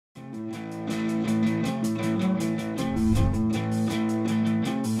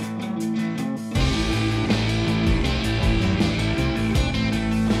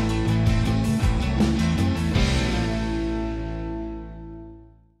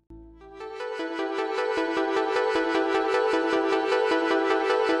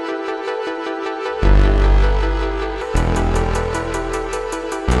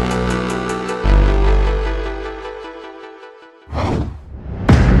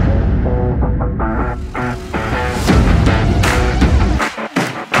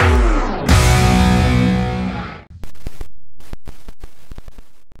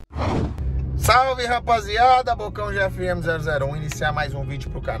Salve, rapaziada, Bocão GFM 001, iniciar mais um vídeo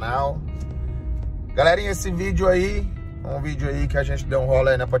pro canal. Galerinha, esse vídeo aí, um vídeo aí que a gente deu um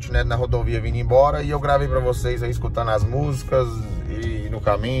rolê aí na patinete na rodovia vindo embora. E eu gravei pra vocês aí, escutando as músicas e no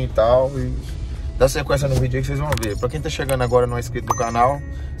caminho e tal. E dá sequência no vídeo aí que vocês vão ver. Pra quem tá chegando agora e não é inscrito no canal,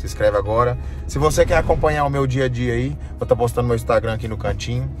 se inscreve agora. Se você quer acompanhar o meu dia a dia aí, vou estar postando meu Instagram aqui no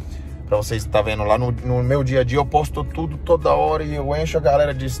cantinho. Pra vocês estar vendo lá no meu dia a dia, eu posto tudo toda hora e eu encho a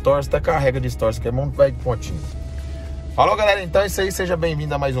galera de stories, até carrega de stories, que é muito velho de pontinho. Falou, galera, então é isso aí, seja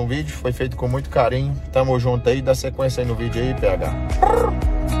bem-vindo a mais um vídeo, foi feito com muito carinho, tamo junto aí, dá sequência aí no vídeo aí, PH.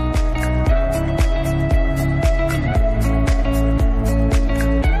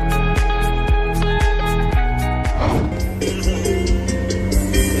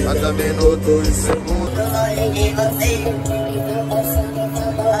 Cada minuto e segundo longe de você.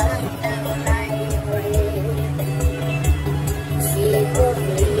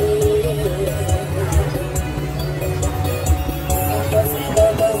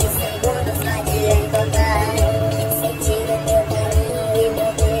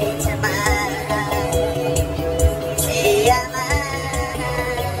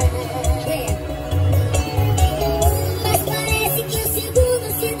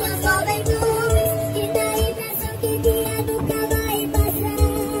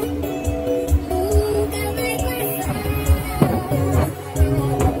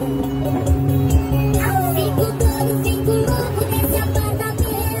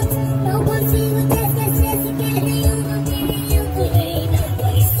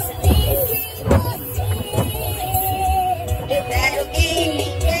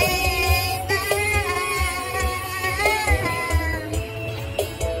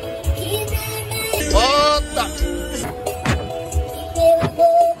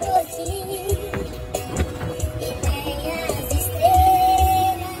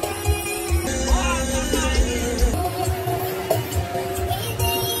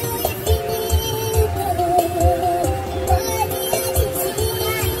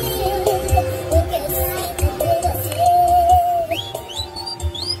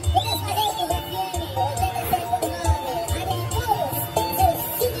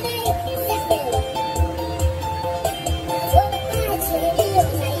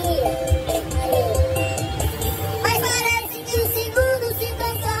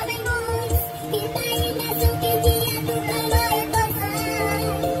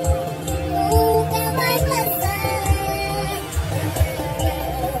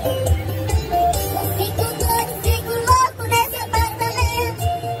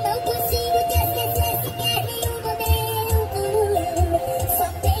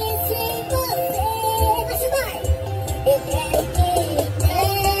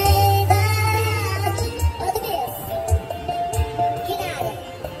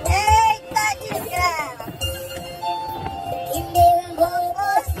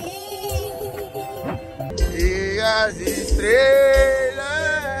 As estrelas.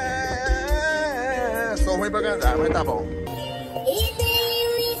 Sou ruim pra cantar, mas tá bom.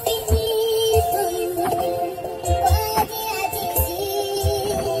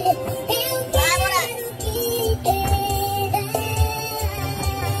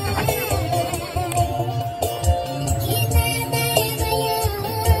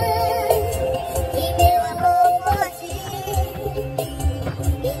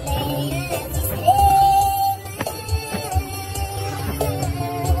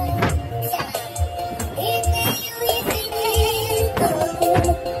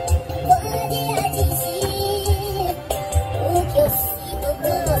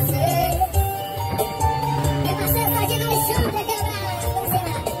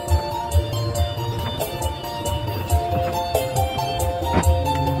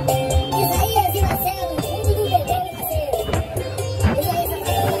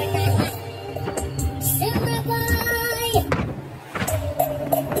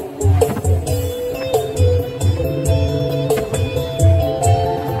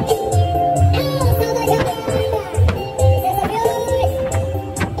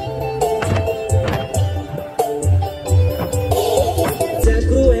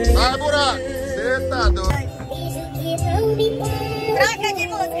 Troca de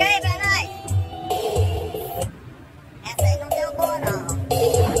música aí pra nós. Essa aí não deu boa não.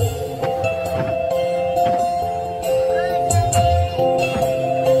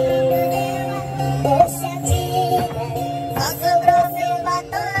 Poxa vida, só sobrou seu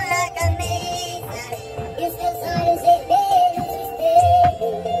batom na camisa e os seus olhos vermelhos no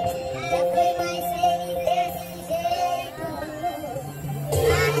espelho. Já foi mais feliz desse jeito.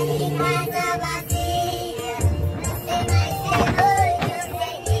 Ai, que casa vazia. Não sei mais ser noite ou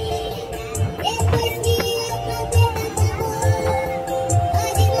ser dia.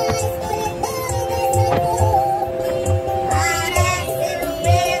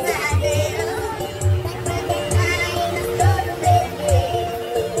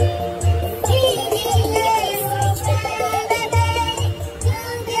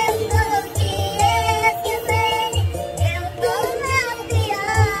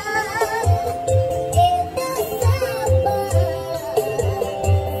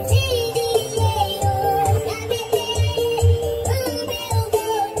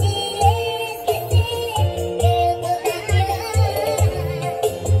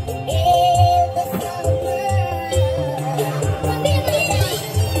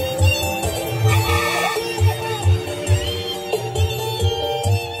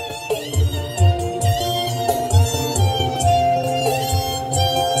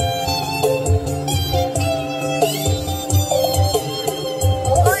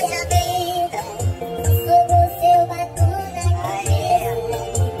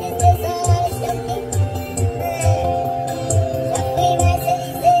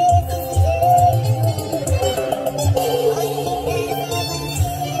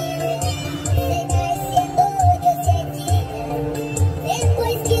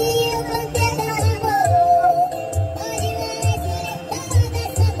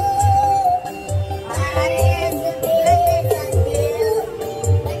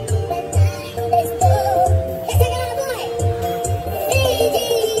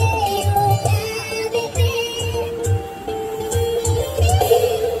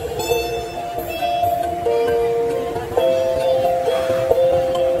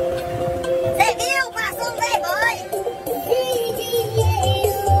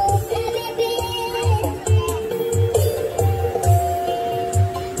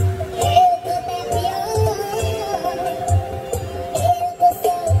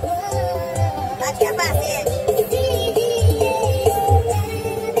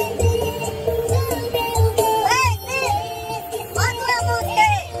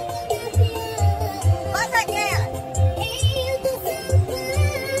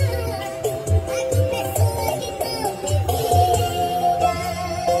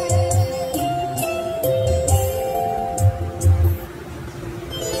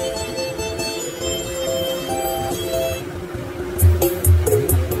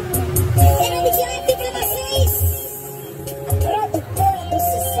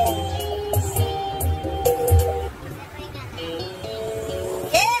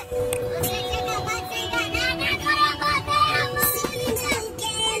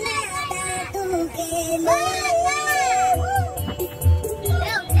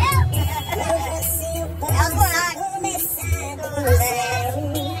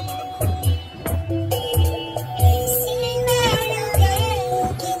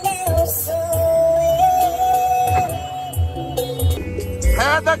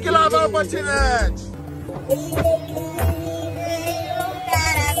 Senta que lá vai o patinete.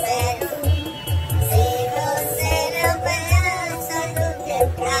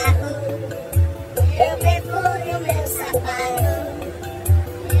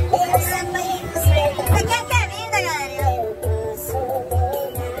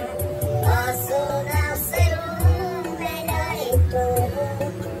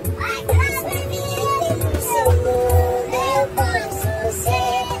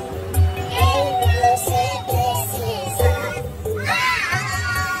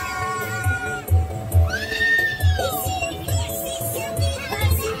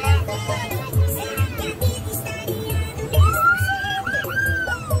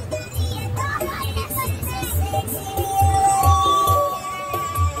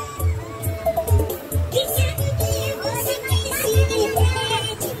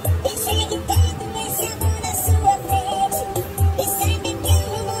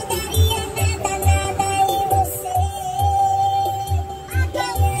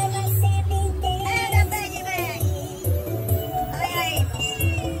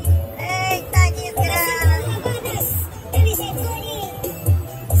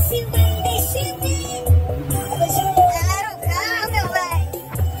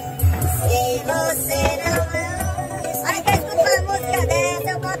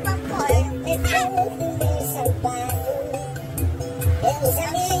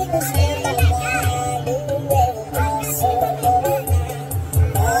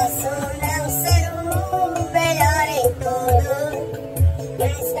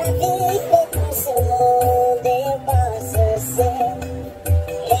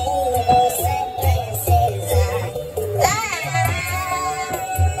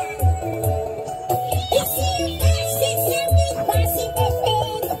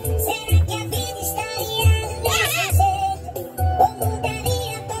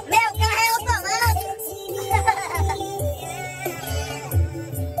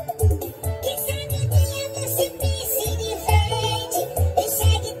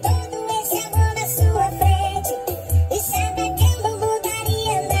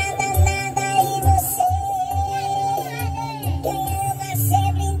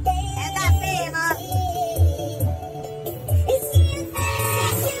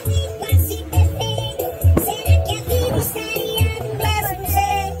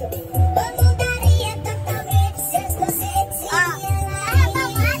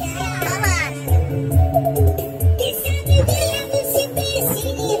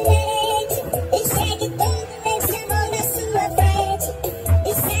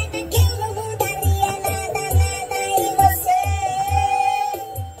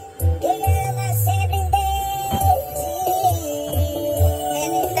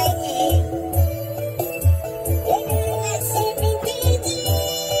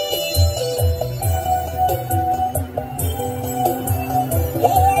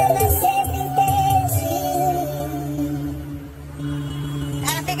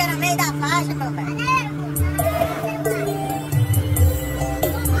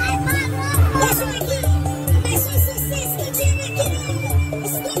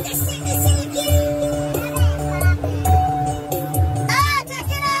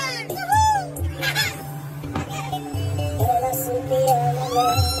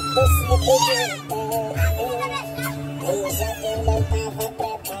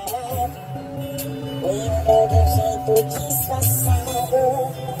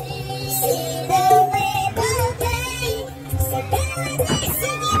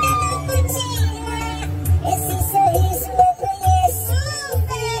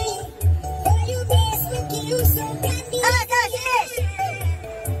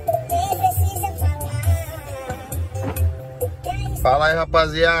 Fala aí,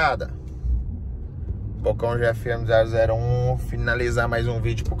 rapaziada. Bocão GFM 001, finalizar mais um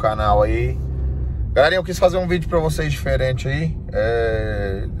vídeo pro canal aí. Galerinha, eu quis fazer um vídeo pra vocês diferente aí,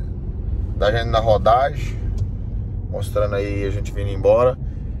 da gente na rodagem, mostrando aí a gente vindo embora,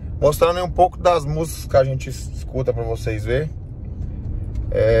 mostrando aí um pouco das músicas que a gente escuta pra vocês verem.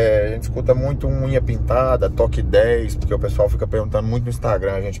 A gente escuta muito unha pintada, toque 10, porque o pessoal fica perguntando muito no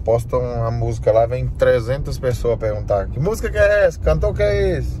Instagram. A gente posta uma música lá, vem 300 pessoas perguntar: que música que é essa? Cantor que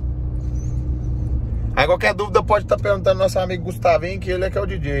é esse? Aí qualquer dúvida pode estar perguntando ao nosso amigo Gustavinho, que ele é que é o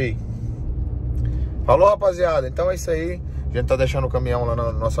DJ. Falou, rapaziada? Então é isso aí. A gente tá deixando o caminhão lá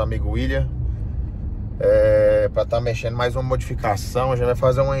no nosso amigo William, pra tá mexendo mais uma modificação. A gente vai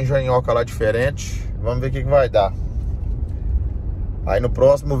fazer uma engenhoca lá diferente. Vamos ver o que vai dar. Aí no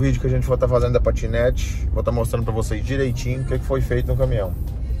próximo vídeo que a gente for estar fazendo da patinete, vou estar mostrando pra vocês direitinho o que foi feito no caminhão.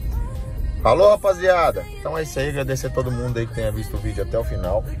 Falou, rapaziada. Então é isso aí, agradecer a todo mundo aí que tenha visto o vídeo até o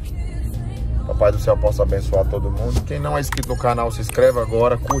final. Papai do céu possa abençoar todo mundo. Quem não é inscrito no canal, se inscreve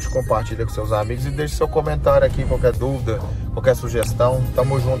agora, curte, compartilha com seus amigos e deixe seu comentário aqui, qualquer dúvida, qualquer sugestão.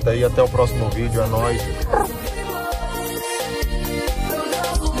 Tamo junto aí, até o próximo vídeo, é nóis.